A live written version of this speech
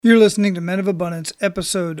You're listening to Men of Abundance,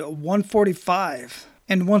 episode 145.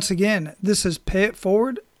 And once again, this is Pay It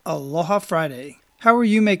Forward, Aloha Friday. How are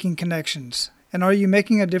you making connections? And are you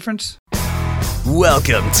making a difference?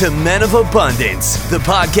 Welcome to Men of Abundance, the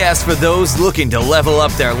podcast for those looking to level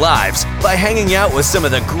up their lives by hanging out with some of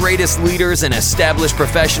the greatest leaders and established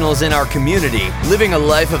professionals in our community, living a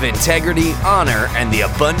life of integrity, honor, and the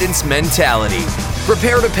abundance mentality.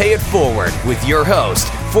 Prepare to pay it forward with your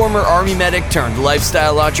host, former Army medic turned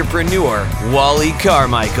lifestyle entrepreneur, Wally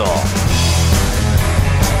Carmichael.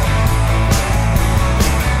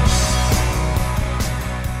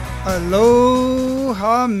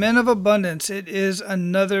 Aloha, Men of Abundance. It is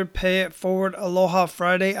another Pay It Forward Aloha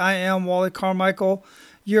Friday. I am Wally Carmichael,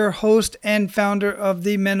 your host and founder of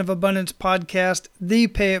the Men of Abundance podcast, the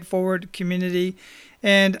Pay It Forward community.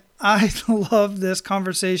 And I love this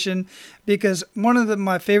conversation because one of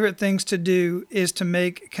my favorite things to do is to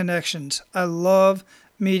make connections. I love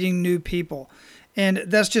meeting new people. And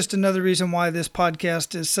that's just another reason why this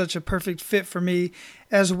podcast is such a perfect fit for me,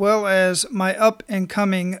 as well as my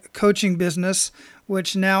up-and-coming coaching business,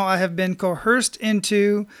 which now I have been coerced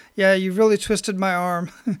into. Yeah, you really twisted my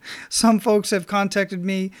arm. Some folks have contacted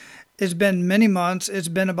me. It's been many months. It's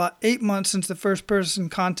been about 8 months since the first person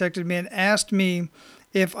contacted me and asked me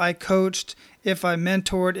if I coached, if I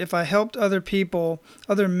mentored, if I helped other people,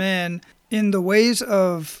 other men, in the ways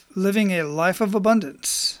of living a life of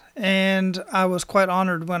abundance. And I was quite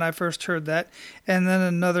honored when I first heard that. And then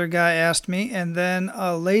another guy asked me, and then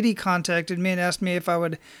a lady contacted me and asked me if I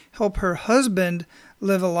would help her husband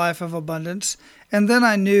live a life of abundance. And then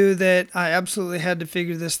I knew that I absolutely had to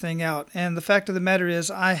figure this thing out. And the fact of the matter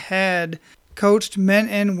is, I had coached men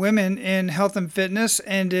and women in health and fitness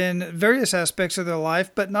and in various aspects of their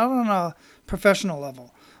life, but not on a professional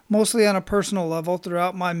level. Mostly on a personal level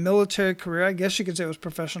throughout my military career. I guess you could say it was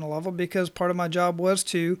professional level because part of my job was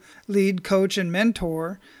to lead, coach, and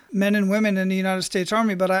mentor men and women in the United States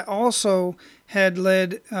Army. But I also had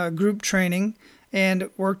led group training and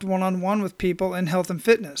worked one-on-one with people in health and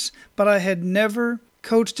fitness. But I had never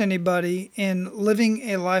coached anybody in living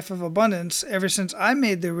a life of abundance ever since I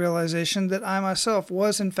made the realization that I myself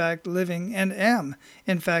was in fact living and am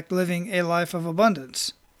in fact living a life of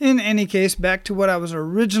abundance. In any case, back to what I was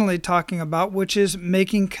originally talking about, which is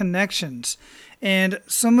making connections. And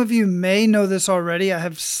some of you may know this already. I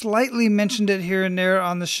have slightly mentioned it here and there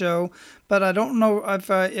on the show, but I don't know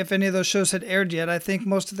if any of those shows had aired yet. I think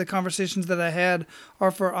most of the conversations that I had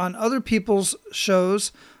are on other people's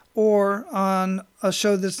shows or on a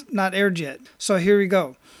show that's not aired yet. So here we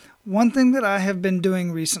go. One thing that I have been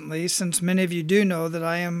doing recently, since many of you do know that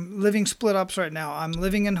I am living split ops right now. I'm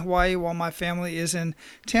living in Hawaii while my family is in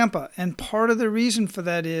Tampa. And part of the reason for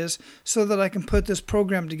that is so that I can put this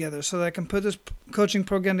program together, so that I can put this coaching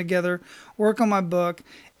program together, work on my book,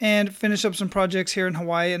 and finish up some projects here in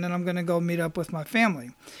Hawaii, and then I'm going to go meet up with my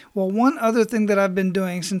family. Well, one other thing that I've been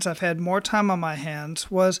doing since I've had more time on my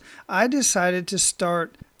hands was I decided to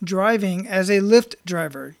start driving as a Lyft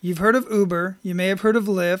driver. You've heard of Uber, you may have heard of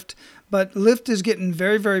Lyft, but Lyft is getting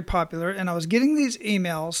very, very popular, and I was getting these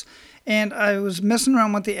emails, and I was messing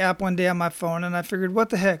around with the app one day on my phone, and I figured, what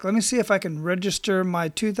the heck, let me see if I can register my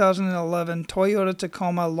 2011 Toyota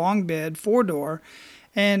Tacoma long bed 4-door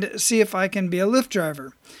and see if I can be a Lyft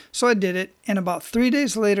driver. So I did it, and about 3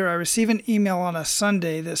 days later, I receive an email on a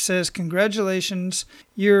Sunday that says, congratulations,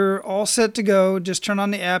 you're all set to go, just turn on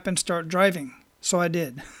the app and start driving. So I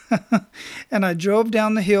did. And I drove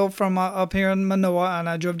down the hill from up here in Manoa, and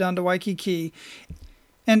I drove down to Waikiki.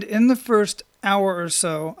 And in the first hour or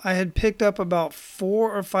so, I had picked up about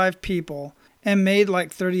 4 or 5 people and made like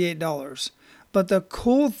 $38. But the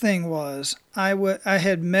cool thing was I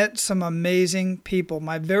had met some amazing people.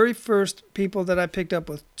 My very first people that I picked up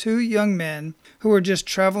with 2 young men who were just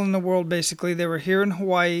traveling the world basically. They were here in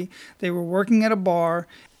Hawaii. They were working at a bar,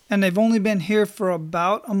 and they've only been here for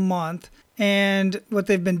about a month. And what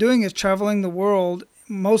they've been doing is traveling the world,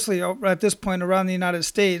 mostly at this point around the United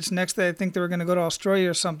States. Next, I think they were going to go to Australia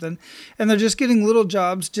or something. And they're just getting little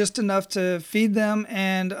jobs, just enough to feed them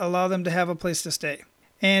and allow them to have a place to stay.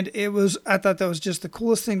 And I thought that was just the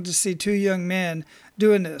coolest thing to see 2 young men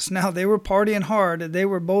doing this. Now, they were partying hard. They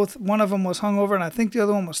were both, one of them was hungover, and I think the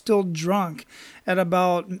other one was still drunk at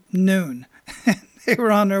about noon. They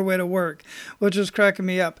were on their way to work, which was cracking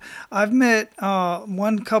me up. I've met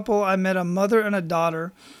one couple. I met a mother and a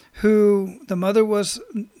daughter who the mother was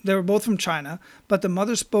they were both from China, but the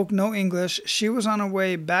mother spoke no English. She was on her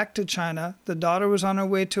way back to China. The daughter was on her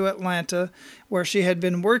way to Atlanta, where she had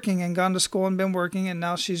been working and gone to school and been working, and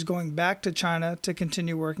now she's going back to China to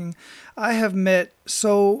continue working. I have met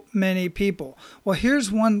so many people. Well,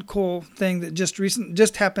 here's one cool thing that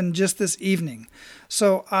just happened just this evening.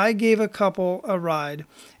 So I gave a couple a ride,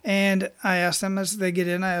 and I asked them as they get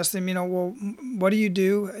in, I asked them, well, what do you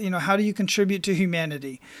do? How do you contribute to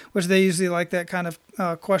humanity? Which they usually like that kind of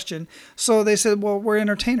question. So they said, well, we're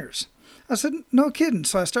entertainers. I said, no kidding.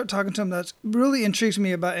 So I start talking to them. That really intrigues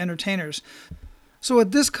me about entertainers. So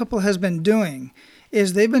what this couple has been doing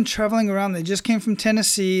is they've been traveling around. They just came from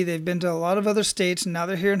Tennessee. They've been to a lot of other states, and now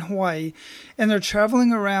they're here in Hawaii. And they're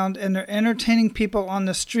traveling around, and they're entertaining people on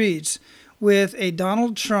the streets with a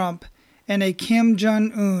Donald Trump and a Kim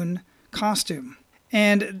Jong-un costume.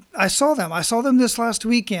 And I saw them this last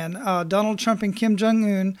weekend, Donald Trump and Kim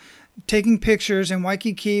Jong-un taking pictures in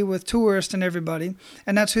Waikiki with tourists and everybody.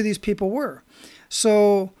 And that's who these people were.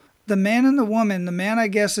 So the man and the woman, the man, I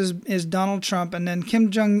guess, is Donald Trump, and then Kim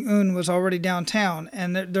Jong-un was already downtown,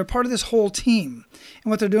 and they're part of this whole team. And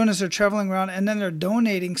what they're doing is they're traveling around, and then they're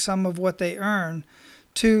donating some of what they earn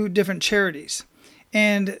to different charities.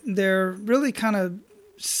 And they're really kind of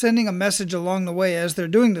sending a message along the way as they're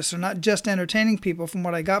doing this. They're not just entertaining people, from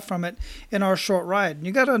what I got from it in our short ride. And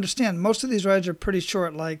you got to understand, most of these rides are pretty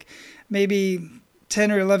short, like maybe 10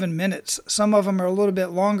 or 11 minutes. Some of them are a little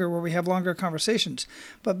bit longer, where we have longer conversations.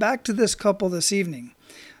 But back to this couple this evening.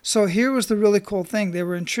 So here was the really cool thing. They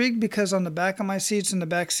were intrigued because on the back of my seats, in the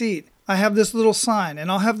back seat, I have this little sign, and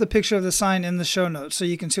I'll have the picture of the sign in the show notes so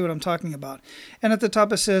you can see what I'm talking about. And at the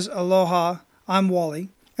top it says, "Aloha, I'm Wally."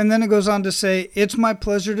 And then it goes on to say, "It's my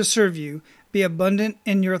pleasure to serve you. Be abundant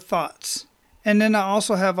in your thoughts." And then I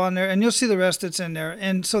also have on there, and you'll see the rest that's in there.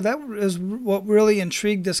 And so that is what really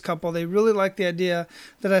intrigued this couple. They really liked the idea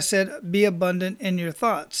that I said, be abundant in your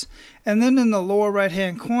thoughts. And then in the lower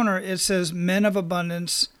right-hand corner, it says, Men of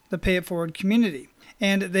Abundance, the Pay It Forward community.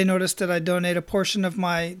 And they noticed that I donate a portion of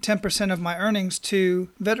my 10% of my earnings to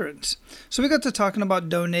veterans. So we got to talking about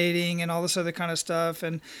donating and all this other kind of stuff.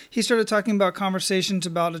 And he started talking about conversations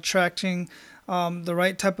about attracting the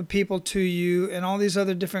right type of people to you and all these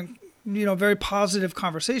other different, very positive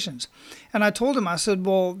conversations. And I told him, I said,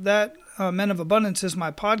 well, that Men of Abundance is my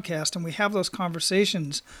podcast, and we have those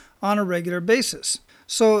conversations on a regular basis.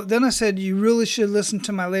 So then I said, you really should listen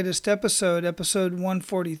to my latest episode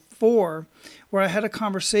 144, where I had a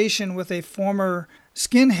conversation with a former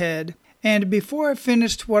skinhead. And before I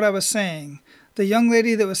finished what I was saying, the young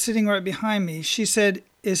lady that was sitting right behind me, she said,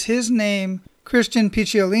 is his name Christian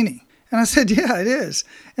Picciolini? And I said, yeah, it is.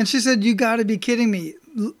 And she said, you got to be kidding me.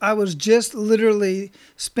 I was just literally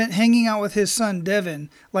hanging out with his son, Devin,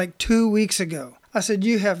 like 2 weeks ago. I said,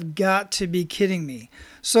 you have got to be kidding me.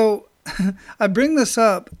 So I bring this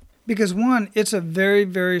up because, one, it's a very,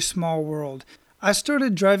 very small world. I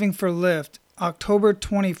started driving for Lyft October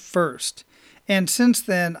 21st. And since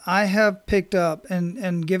then, I have picked up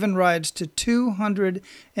and given rides to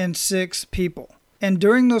 206 people. And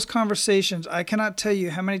during those conversations, I cannot tell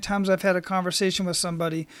you how many times I've had a conversation with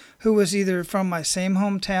somebody who was either from my same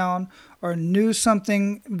hometown or knew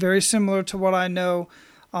something very similar to what I know,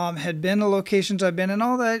 had been to locations I've been, and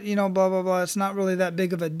all that, blah, blah, blah. It's not really that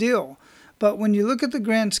big of a deal. But when you look at the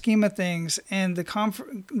grand scheme of things and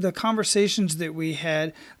the conversations that we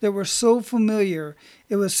had that were so familiar,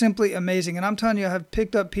 it was simply amazing. And I'm telling you, I have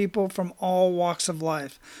picked up people from all walks of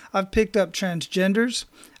life. I've picked up transgenders.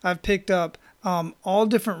 I've picked up all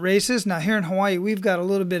different races. Now here in Hawaii, we've got a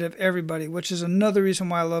little bit of everybody, which is another reason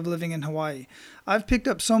why I love living in Hawaii. I've picked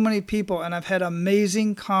up so many people, and I've had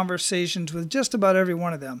amazing conversations with just about every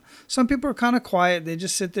one of them. Some people are kind of quiet. They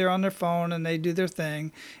just sit there on their phone and they do their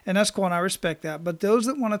thing, and that's cool, and I respect that. But those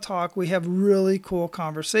that want to talk, we have really cool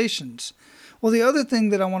conversations. Well, the other thing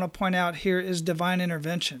that I want to point out here is divine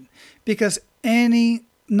intervention, because any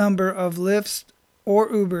number of Lyfts or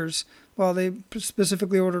Ubers, well, they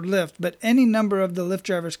specifically ordered Lyft, but any number of the Lyft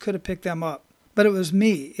drivers could have picked them up. But it was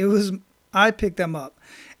me. I picked them up.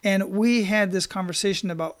 And we had this conversation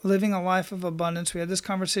about living a life of abundance. We had this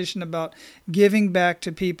conversation about giving back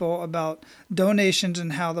to people, about donations,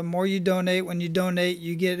 and how the more you donate, when you donate,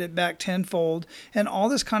 you get it back tenfold, and all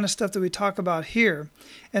this kind of stuff that we talk about here.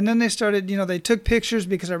 And then they started, they took pictures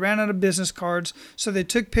because I ran out of business cards. So they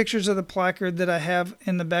took pictures of the placard that I have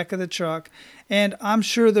in the back of the truck. And I'm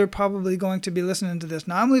sure they're probably going to be listening to this.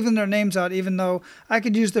 Now, I'm leaving their names out, even though I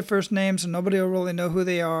could use their first names and nobody will really know who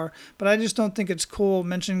they are. But I just don't think it's cool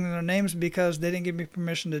mentioning their names because they didn't give me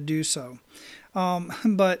permission to do so.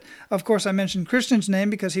 But, of course, I mentioned Christian's name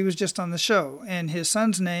because he was just on the show, and his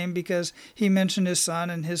son's name because he mentioned his son,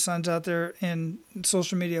 and his son's out there in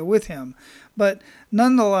social media with him. But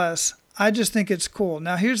nonetheless, I just think it's cool.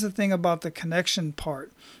 Now, here's the thing about the connection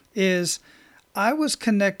part is I was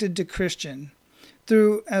connected to Christian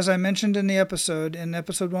through, as I mentioned in episode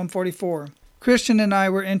 144, Christian and I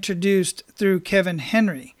were introduced through Kevin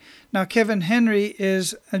Henry. Now, Kevin Henry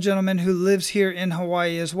is a gentleman who lives here in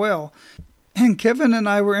Hawaii as well. And Kevin and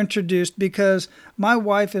I were introduced because my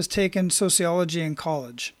wife has taken sociology in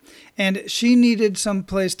college, and she needed some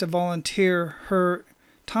place to volunteer her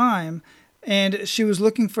time, and she was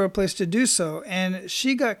looking for a place to do so. And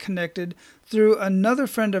she got connected through another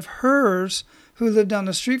friend of hers who lived down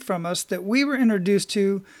the street from us that we were introduced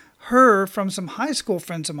to her from some high school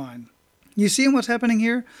friends of mine. You see what's happening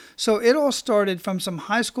here? So it all started from some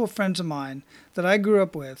high school friends of mine that I grew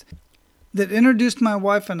up with that introduced my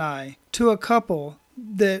wife and I to a couple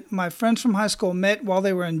that my friends from high school met while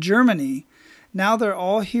they were in Germany. Now they're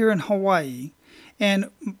all here in Hawaii. And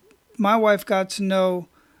my wife got to know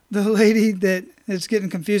the lady that, it's getting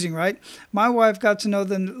confusing, right? My wife got to know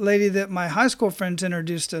the lady that my high school friends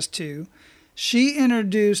introduced us to. She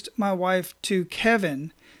introduced my wife to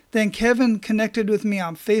Kevin. Then Kevin connected with me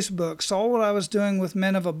on Facebook, saw what I was doing with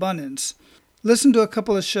Men of Abundance, listened to a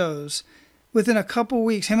couple of shows. Within a couple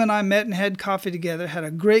weeks, him and I met and had coffee together, had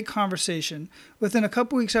a great conversation. Within a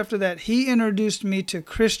couple weeks after that, he introduced me to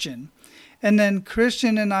Christian. And then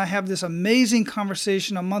Christian and I have this amazing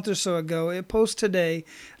conversation a month or so ago. It posts today.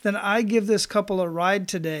 Then I give this couple a ride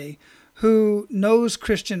today who knows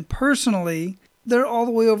Christian personally. They're all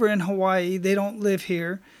the way over in Hawaii. They don't live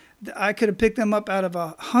here. I could have picked them up out of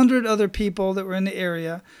 100 other people that were in the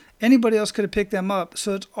area. Anybody else could have picked them up.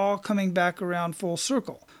 So it's all coming back around full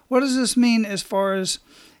circle. What does this mean as far as,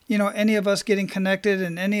 any of us getting connected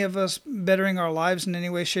and any of us bettering our lives in any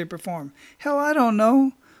way, shape, or form? Hell, I don't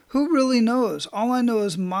know. Who really knows? All I know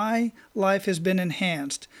is my life has been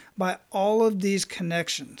enhanced by all of these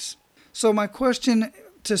connections. So my question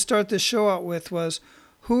to start this show out with was,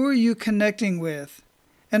 who are you connecting with,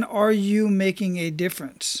 and are you making a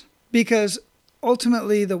difference? Because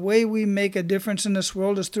ultimately, the way we make a difference in this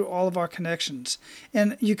world is through all of our connections.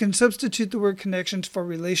 And you can substitute the word connections for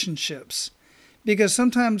relationships. Because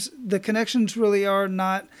sometimes the connections really are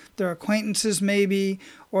not their acquaintances maybe,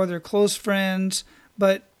 or their close friends,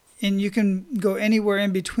 and you can go anywhere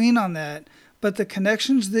in between on that. But the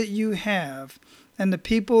connections that you have and the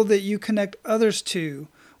people that you connect others to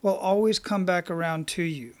will always come back around to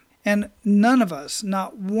you. And none of us,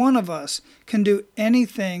 not one of us, can do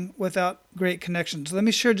anything without great connections. Let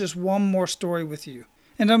me share just one more story with you.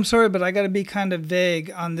 And I'm sorry, but I got to be kind of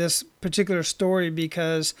vague on this particular story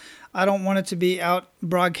because I don't want it to be out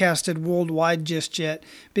broadcasted worldwide just yet.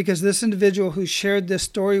 Because this individual who shared this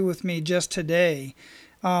story with me just today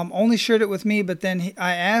only shared it with me, but then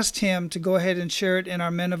I asked him to go ahead and share it in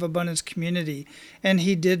our Men of Abundance community, and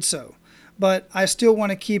he did so. But I still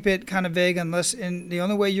want to keep it kind of vague and the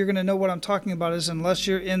only way you're going to know what I'm talking about is unless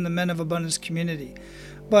you're in the Men of Abundance community.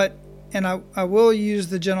 And I will use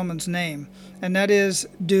the gentleman's name, and that is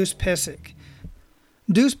Deuce Pesic.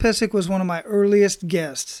 Deuce Pesic was one of my earliest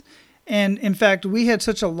guests. And in fact, we had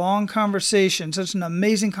such a long conversation, such an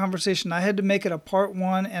amazing conversation, I had to make it a part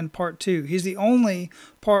 1 and part 2. He's the only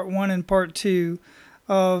part 1 and part 2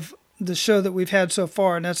 of the show that we've had so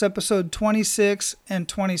far, and that's episode 26 and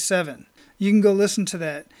 27. You can go listen to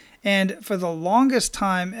that. And for the longest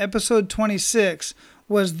time, episode 26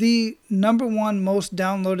 was the number 1 most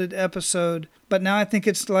downloaded episode, but now I think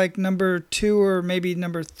it's like number 2 or maybe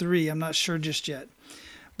number 3. I'm not sure just yet.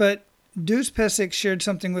 But Deuce Pesic shared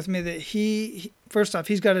something with me that first off,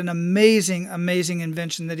 he's got an amazing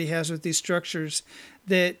invention that he has with these structures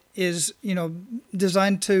that is,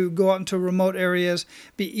 designed to go out into remote areas,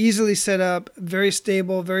 be easily set up, very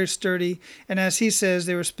stable, very sturdy. And as he says,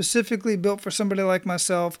 they were specifically built for somebody like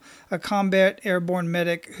myself, a combat airborne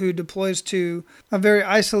medic who deploys to a very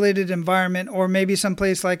isolated environment or maybe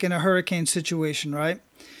someplace like in a hurricane situation, right?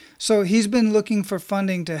 So he's been looking for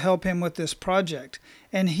funding to help him with this project.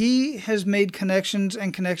 And he has made connections.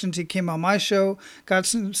 He came on my show, got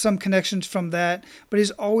some connections from that. But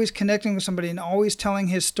he's always connecting with somebody and always telling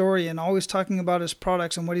his story and always talking about his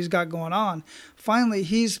products and what he's got going on. Finally,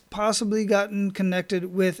 he's possibly gotten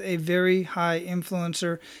connected with a very high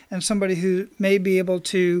influencer and somebody who may be able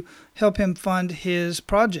to help him fund his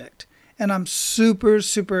project. And I'm super,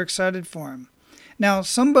 super excited for him. Now,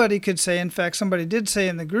 somebody could say, in fact, somebody did say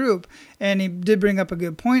in the group, and he did bring up a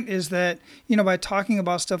good point, is that, by talking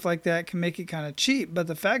about stuff like that can make it kind of cheap. But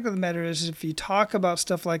the fact of the matter is if you talk about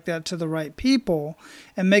stuff like that to the right people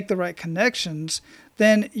and make the right connections,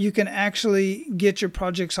 then you can actually get your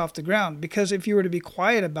projects off the ground. Because if you were to be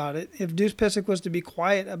quiet about it, if Deuce Pesic was to be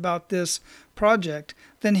quiet about this project,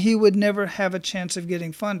 then he would never have a chance of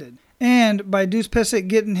getting funded. And by Deuce Pesic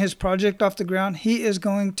getting his project off the ground, he is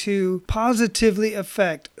going to positively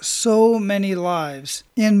affect so many lives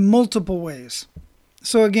in multiple ways.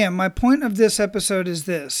 So again, my point of this episode is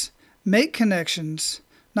this: make connections,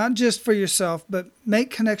 not just for yourself, but make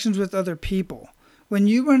connections with other people. When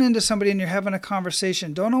you run into somebody and you're having a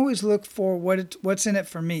conversation, don't always look for what's in it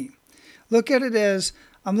for me. Look at it as,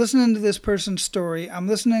 I'm listening to this person's story. I'm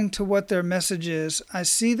listening to what their message is. I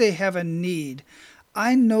see they have a need.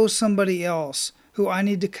 I know somebody else who I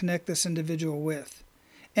need to connect this individual with.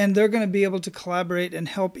 And they're going to be able to collaborate and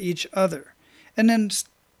help each other. And then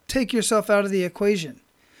take yourself out of the equation.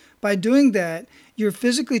 By doing that, you're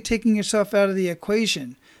physically taking yourself out of the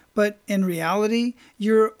equation. But in reality,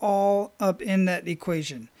 you're all up in that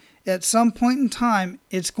equation. At some point in time,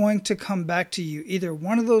 it's going to come back to you. Either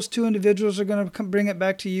one of those two individuals are going to bring it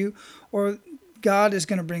back to you, or God is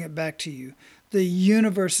going to bring it back to you. The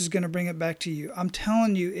universe is going to bring it back to you. I'm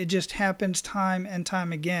telling you, it just happens time and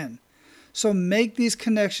time again. So make these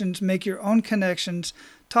connections, make your own connections.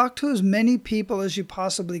 Talk to as many people as you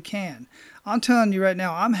possibly can. I'm telling you right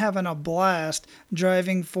now, I'm having a blast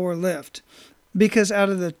driving for Lyft. Because out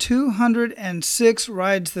of the 206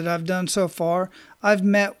 rides that I've done so far, I've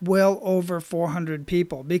met well over 400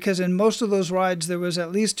 people. Because in most of those rides, there was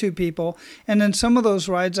at least 2 people. And in some of those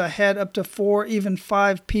rides, I had up to 4, even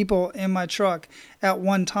 5 people in my truck at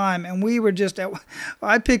one time. And we were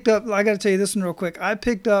I picked up, I got to tell you this one real quick. I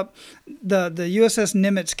picked up the USS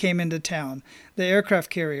Nimitz came into town, the aircraft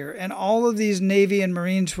carrier. And all of these Navy and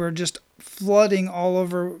Marines were just flooding all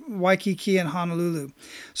over Waikiki and Honolulu.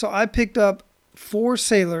 So I picked up 4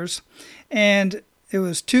 sailors, and it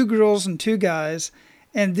was 2 girls and 2 guys,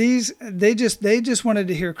 and they just wanted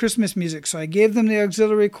to hear Christmas music. So I gave them the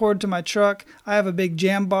auxiliary cord to my truck. I have a big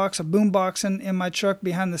jam box, a boom box in my truck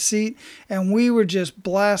behind the seat, and we were just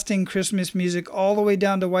blasting Christmas music all the way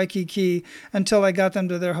down to Waikiki until I got them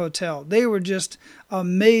to their hotel. They were just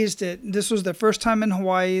amazed this was their first time in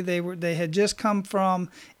Hawaii. They had just come from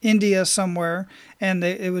India somewhere, and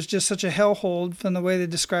it was just such a hellhole from the way they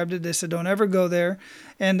described it. They said, don't ever go there.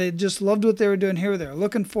 And they just loved what they were doing here. They were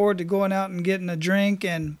looking forward to going out and getting a drink,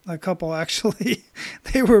 and a couple actually,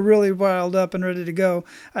 they were really riled up and ready to go.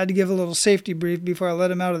 I had to give a little safety brief before I let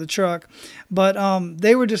them out of the truck. But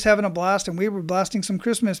they were just having a blast, and we were blasting some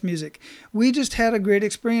Christmas music. We just had a great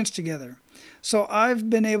experience together. So I've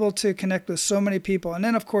been able to connect with so many people. And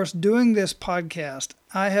then, of course, doing this podcast,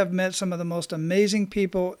 I have met some of the most amazing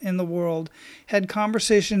people in the world, had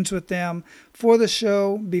conversations with them for the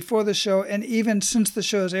show, before the show, and even since the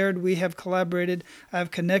show has aired, we have collaborated.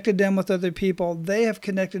 I've connected them with other people. They have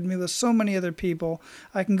connected me with so many other people.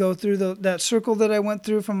 I can go through that circle that I went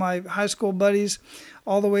through from my high school buddies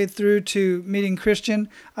all the way through to meeting Christian.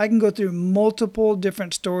 I can go through multiple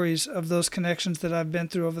different stories of those connections that I've been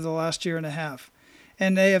through over the last year and a half.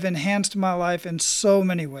 And they have enhanced my life in so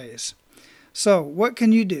many ways. So what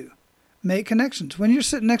can you do? Make connections. When you're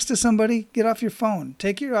sitting next to somebody, get off your phone.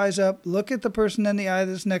 Take your eyes up. Look at the person in the eye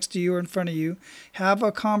that's next to you or in front of you. Have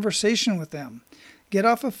a conversation with them. Get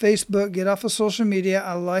off of Facebook. Get off of social media.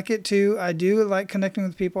 I like it too. I do like connecting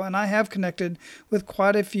with people. And I have connected with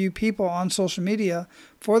quite a few people on social media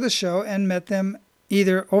for the show and met them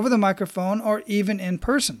either over the microphone or even in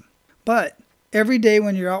person. But every day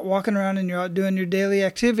when you're out walking around and you're out doing your daily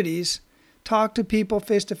activities, talk to people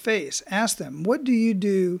face to face. Ask them, what do you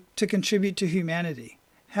do to contribute to humanity?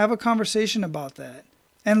 Have a conversation about that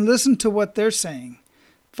and listen to what they're saying.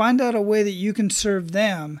 Find out a way that you can serve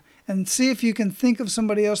them and see if you can think of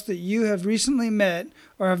somebody else that you have recently met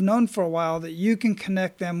or have known for a while that you can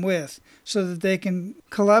connect them with so that they can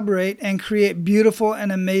collaborate and create beautiful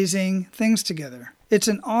and amazing things together. It's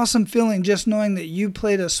an awesome feeling just knowing that you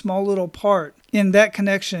played a small little part in that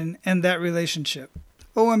connection and that relationship.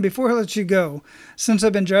 Oh, and before I let you go, since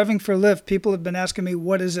I've been driving for Lyft, people have been asking me,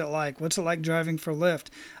 what is it like? What's it like driving for Lyft?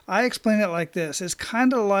 I explain it like this. It's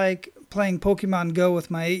kind of like playing Pokemon Go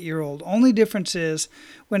with my 8-year-old. Only difference is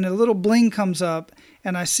when a little bling comes up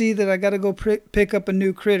and I see that I got to go pick up a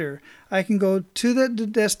new critter, I can go to the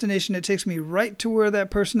destination. It takes me right to where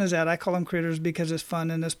that person is at. I call them critters because it's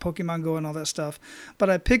fun and it's Pokemon Go and all that stuff. But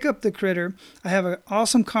I pick up the critter. I have an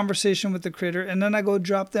awesome conversation with the critter, and then I go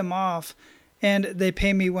drop them off and they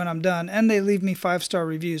pay me when I'm done, and they leave me 5-star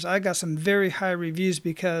reviews. I got some very high reviews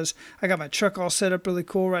because I got my truck all set up really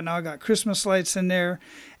cool. Right now I got Christmas lights in there,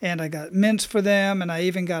 and I got mints for them, and I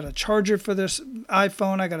even got a charger for their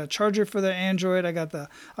iPhone. I got a charger for their Android. I got the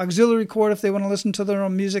auxiliary cord if they want to listen to their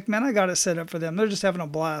own music. Man, I got it set up for them. They're just having a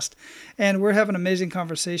blast, and we're having amazing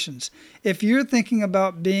conversations. If you're thinking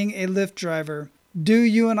about being a Lyft driver, do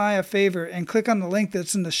you and I a favor and click on the link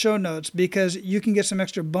that's in the show notes, because you can get some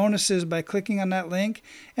extra bonuses by clicking on that link,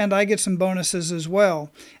 and I get some bonuses as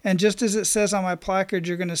well. And just as it says on my placard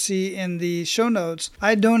you're going to see in the show notes,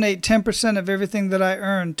 I donate 10% of everything that I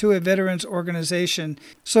earn to a veterans organization.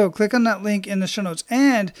 So click on that link in the show notes.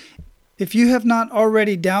 And if you have not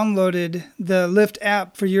already downloaded the Lyft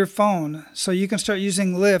app for your phone so you can start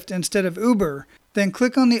using Lyft instead of Uber, then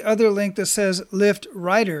click on the other link that says Lyft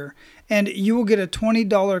Rider, and you will get a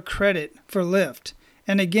 $20 credit for Lyft.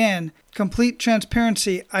 And again, complete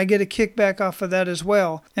transparency, I get a kickback off of that as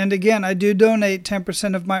well. And again, I do donate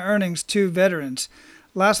 10% of my earnings to veterans.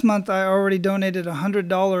 Last month, I already donated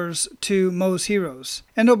 $100 to Moe's Heroes.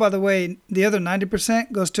 And oh, by the way, the other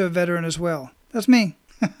 90% goes to a veteran as well. That's me.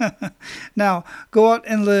 Now, go out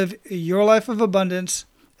and live your life of abundance,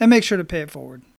 and make sure to pay it forward.